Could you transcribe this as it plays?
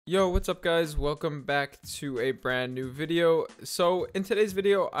Yo, what's up guys? Welcome back to a brand new video. So in today's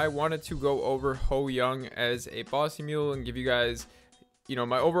video, I wanted to go over Hoyoung as a bossy mule and give you guys,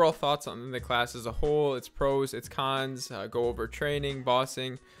 my overall thoughts on the class as a whole, its pros, its cons, go over training,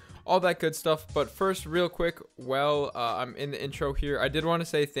 bossing, all that good stuff. But first, real quick, I'm in the intro here. I did want to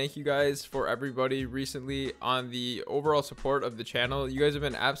say thank you guys for everybody recently on the overall support of the channel. You guys have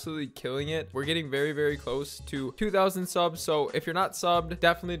been absolutely killing it. We're getting very close to 2,000 subs. So if you're not subbed,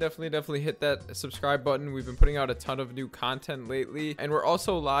 definitely hit that subscribe button. We've been putting out a ton of new content lately, and we're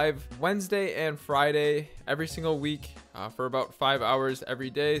also live Wednesday and Friday every single week for about 5 hours every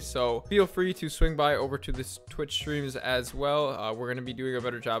day. So feel free to swing by over to the Twitch streams as well. We're going to be doing a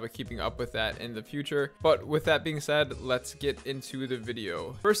better job of keeping up with that in the future. But with that being said, let's get into the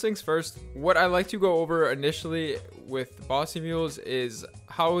video. First things first, what I like to go over initially with bossy mules is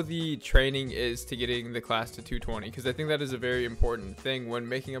how the training is to getting the class to 220, because I think that is a very important thing when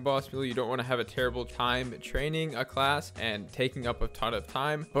making a boss mule. You don't want to have a terrible time training a class and taking up a ton of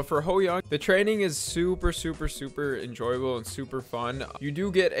time. But for Hoyoung, the training is super enjoyable and super fun. You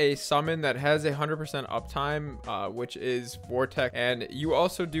do get a summon that has 100% uptime, which is Vortex, and you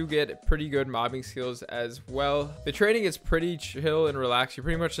also do get pretty good mobbing skills as well. The training is pretty chill and relaxed. You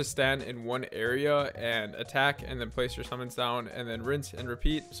pretty much just stand in one area and attack, and then place your summons down, and then rinse and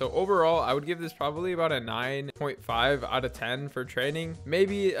repeat. So overall, I would give this probably about a 9.5 out of 10 for training,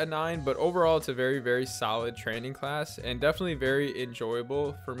 maybe a 9, but overall it's a very solid training class and definitely very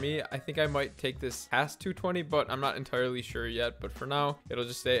enjoyable for me. I think I might take this past 220, but I'm not entirely sure yet. But for now, it'll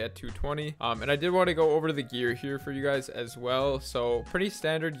just stay at 220. And I did want to go over the gear here for you guys as well. So pretty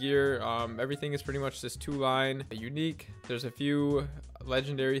standard gear. Everything is pretty much this 2-line unique. There's a few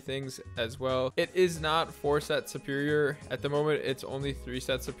legendary things as well. It is not 4 set superior at the moment. It's only 3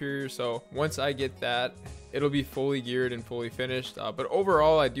 set superior. So once I get that, it'll be fully geared and fully finished. But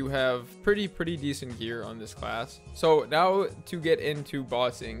overall, I do have pretty decent gear on this class. So now to get into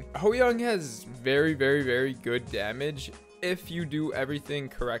bossing, Hoyoung has very good damage if you do everything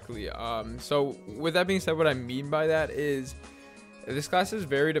correctly. So with that being said, what I mean by that is this class is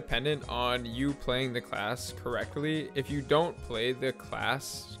very dependent on you playing the class correctly. If you don't play the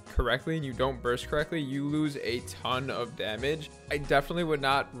class correctly and you don't burst correctly, you lose a ton of damage. I definitely would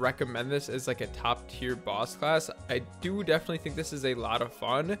not recommend this as like a top tier boss class. I do definitely think this is a lot of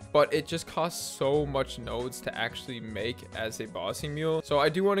fun, but it just costs so much nodes to actually make as a bossing mule. So I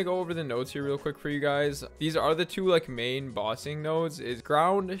do want to go over the nodes here real quick for you guys. These are the two like main bossing nodes: is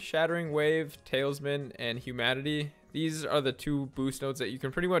ground, shattering wave, talisman, and humanity. These are the 2 boost nodes that you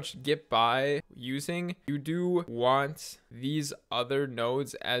can pretty much get by using. You do want these other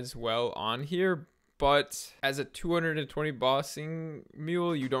nodes as well on here, but as a 220 bossing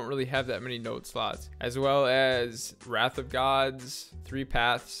mule, you don't really have that many node slots, as well as Wrath of Gods, 3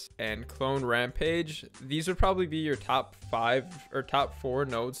 Paths, and Clone Rampage. These would probably be your top 5 or top 4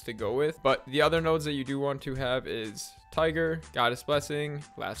 nodes to go with. But the other nodes that you do want to have is Tiger, Goddess Blessing,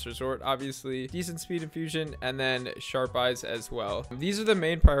 Last Resort, obviously, decent speed infusion, and then Sharp Eyes as well. These are the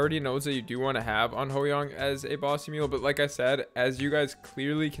main priority nodes that you do want to have on Hoyoung as a bossy mule. But like I said, as you guys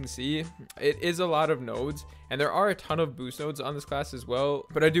clearly can see, it is a lot of nodes, and there are a ton of boost nodes on this class as well.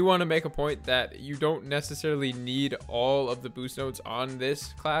 But I do want to make a point that you don't necessarily need all of the boost nodes on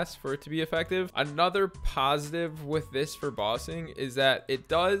this class for it to be effective. Another positive with this for bossing is that it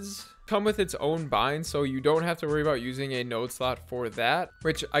does come with its own bind, so you don't have to worry about using a node slot for that,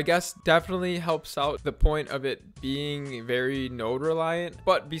 which I guess definitely helps out the point of it being very node reliant.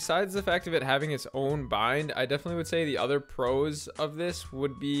 But besides the fact of it having its own bind, I definitely would say the other pros of this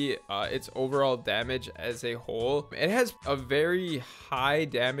would be its overall damage as a whole. It has a very high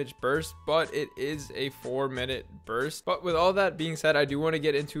damage burst, but it is a 4-minute burst. But with all that being said, I do want to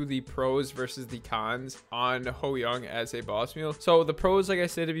get into the pros versus the cons on Hoyoung as a boss mule. So the pros, like I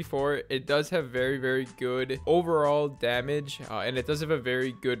stated before, it does have very good overall damage, and it does have a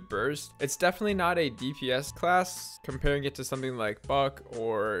very good burst. It's definitely not a DPS class comparing it to something like Buck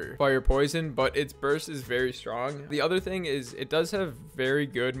or Fire Poison, but its burst is very strong. The other thing is it does have very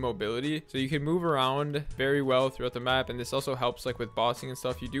good mobility, so you can move around very well throughout the map, and this also helps like with bossing and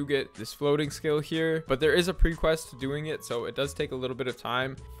stuff. You do get this floating skill here, but there is a pre-quest to doing it, so it does take a little bit of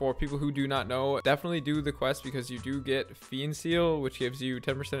time. For people who do not know, definitely do the quest, because you do get Fiend Seal, which gives you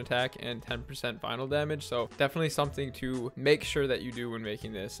 10% attack attack and 10% final damage. So definitely something to make sure that you do when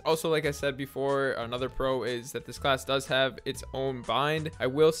making this. Also, like I said before, another pro is that this class does have its own bind. I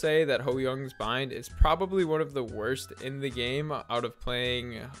will say that Hoyoung's bind is probably one of the worst in the game out of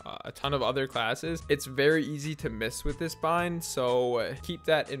playing a ton of other classes. It's very easy to miss with this bind, so keep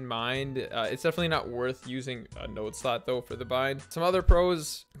that in mind. It's definitely not worth using a node slot though for the bind. Some other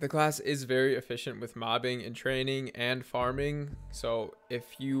pros: the class is very efficient with mobbing and training and farming. So if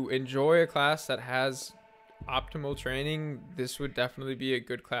you enjoy a class that has optimal training, this would definitely be a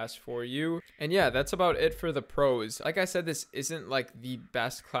good class for you. And yeah, that's about it for the pros. Like I said, this isn't like the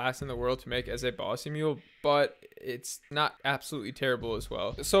best class in the world to make as a bossy mule, but it's not absolutely terrible as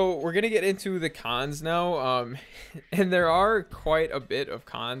well. So we're gonna get into the cons now, and there are quite a bit of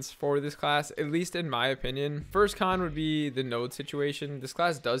cons for this class, at least in my opinion. First con would be the node situation. This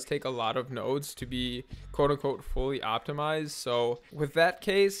class does take a lot of nodes to be quote-unquote fully optimized, so with that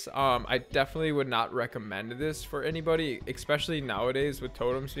case, I definitely would not recommend this for anybody, especially nowadays with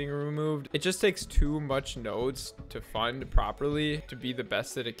totems being removed. It just takes too much nodes to fund properly to be the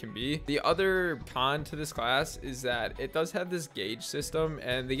best that it can be. The other con to this class is that it does have this gauge system,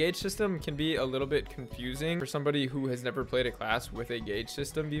 and the gauge system can be a little bit confusing for somebody who has never played a class with a gauge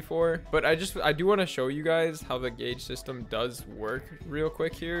system before. But I do want to show you guys how the gauge system does work real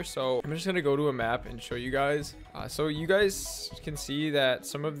quick here. So I'm just gonna go to a map and show you guys. So you guys can see that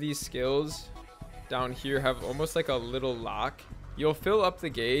some of these skills down here have almost like a little lock. You'll fill up the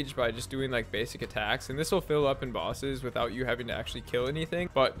gauge by just doing like basic attacks, and this will fill up in bosses without you having to actually kill anything.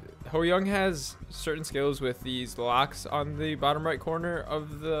 But Hoyoung has certain skills with these locks on the bottom right corner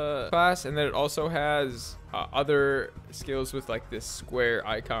of the class, and then it also has other skills with like this square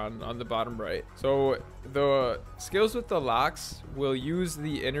icon on the bottom right. So the skills with the locks will use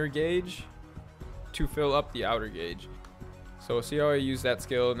the inner gauge to fill up the outer gauge. So see how I used that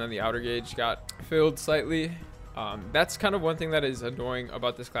skill and then the outer gauge got filled slightly. That's kind of one thing that is annoying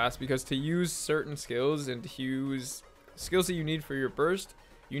about this class, because to use certain skills and to use skills that you need for your burst,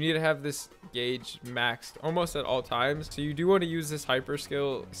 you need to have this gauge maxed almost at all times. So you do want to use this hyper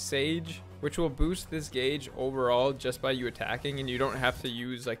skill Sage, which will boost this gauge overall just by you attacking, and you don't have to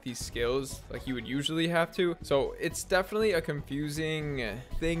use like these skills like you would usually have to. So it's definitely a confusing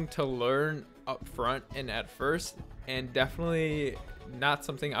thing to learn up front and at first, and definitely not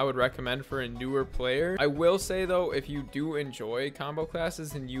something I would recommend for a newer player. I will say though, if you do enjoy combo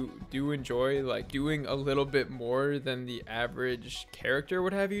classes and you do enjoy like doing a little bit more than the average character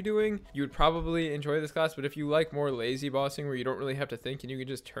would have you doing, you would probably enjoy this class. But if you like more lazy bossing where you don't really have to think and you can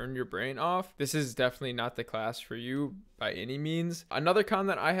just turn your brain off, this is definitely not the class for you by any means. Another con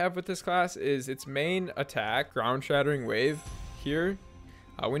that I have with this class is its main attack, ground shattering wave here.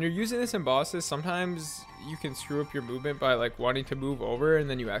 When you're using this in bosses, sometimes you can screw up your movement by like wanting to move over and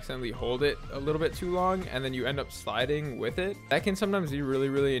then you accidentally hold it a little bit too long and then you end up sliding with it. That can sometimes be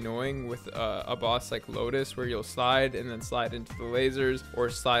really annoying with a boss like Lotus, where you'll slide and then slide into the lasers or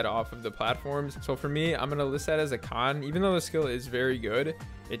slide off of the platforms. So for me, I'm gonna list that as a con. Even though the skill is very good,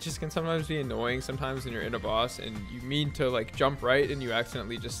 it just can sometimes be annoying sometimes when you're in a boss and you mean to like jump right and you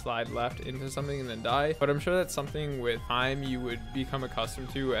accidentally just slide left into something and then die. But I'm sure that's something with time you would become accustomed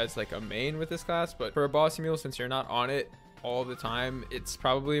to as like a main with this class. But for a bossy mule, since you're not on it all the time, it's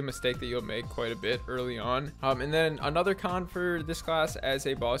probably a mistake that you'll make quite a bit early on. And then another con for this class as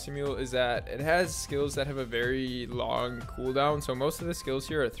a bossy mule is that it has skills that have a very long cooldown. So most of the skills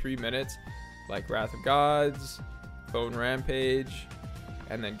here are 3 minutes, like Wrath of Gods, Bone Rampage,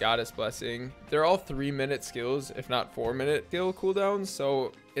 and then Goddess Blessing. They're all 3-minute skills, if not 4-minute skill cooldowns.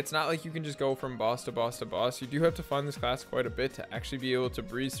 So it's not like you can just go from boss to boss to boss. You do have to fund this class quite a bit to actually be able to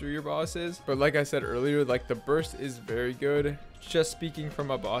breeze through your bosses. But like I said earlier, like the burst is very good. Just speaking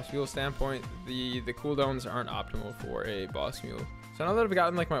from a boss mule standpoint, the cooldowns aren't optimal for a boss mule. So now that I've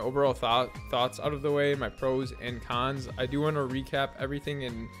gotten like my overall thoughts out of the way, my pros and cons, I do want to recap everything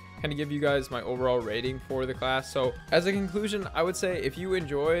and kind of give you guys my overall rating for the class. So as a conclusion, I would say if you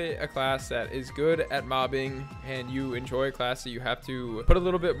enjoy a class that is good at mobbing and you enjoy a class that you have to put a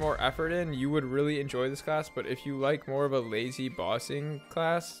little bit more effort in, you would really enjoy this class. But if you like more of a lazy bossing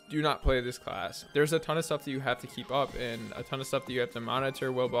class, do not play this class. There's a ton of stuff that you have to keep up and a ton of stuff that you have to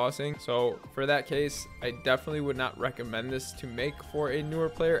monitor while bossing. So for that case, I definitely would not recommend this to make for a newer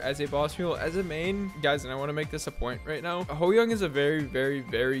player as a boss mule. As a main, guys, and I want to make this a point right now, Hoyoung is a very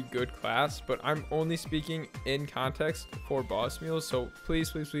good class, but I'm only speaking in context for boss mules, so please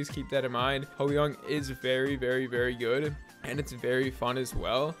keep that in mind. Hoyoung is very good, and it's very fun as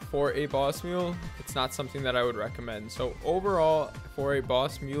well. For a boss mule, it's not something that I would recommend. So overall, for a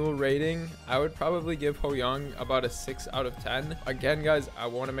boss mule rating, I would probably give Hoyoung about a 6 out of 10. Again, guys, I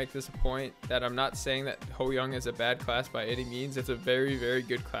want to make this a point that I'm not saying that Hoyoung is a bad class by any means. It's a very, very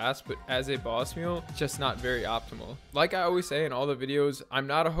good class, but as a boss mule, it's just not very optimal. Like I always say in all the videos, I'm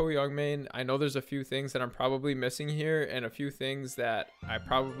not a Hoyoung main. I know there's a few things that I'm probably missing here and a few things that I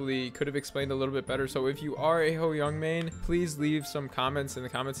probably could have explained a little bit better. So if you are a Hoyoung main, please leave some comments in the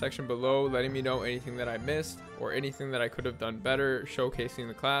comment section below letting me know anything that I missed or anything that I could have done better showcasing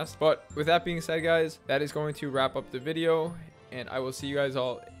the class. But with that being said, guys, that is going to wrap up the video, and I will see you guys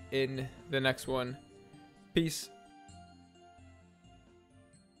all in the next one. Peace.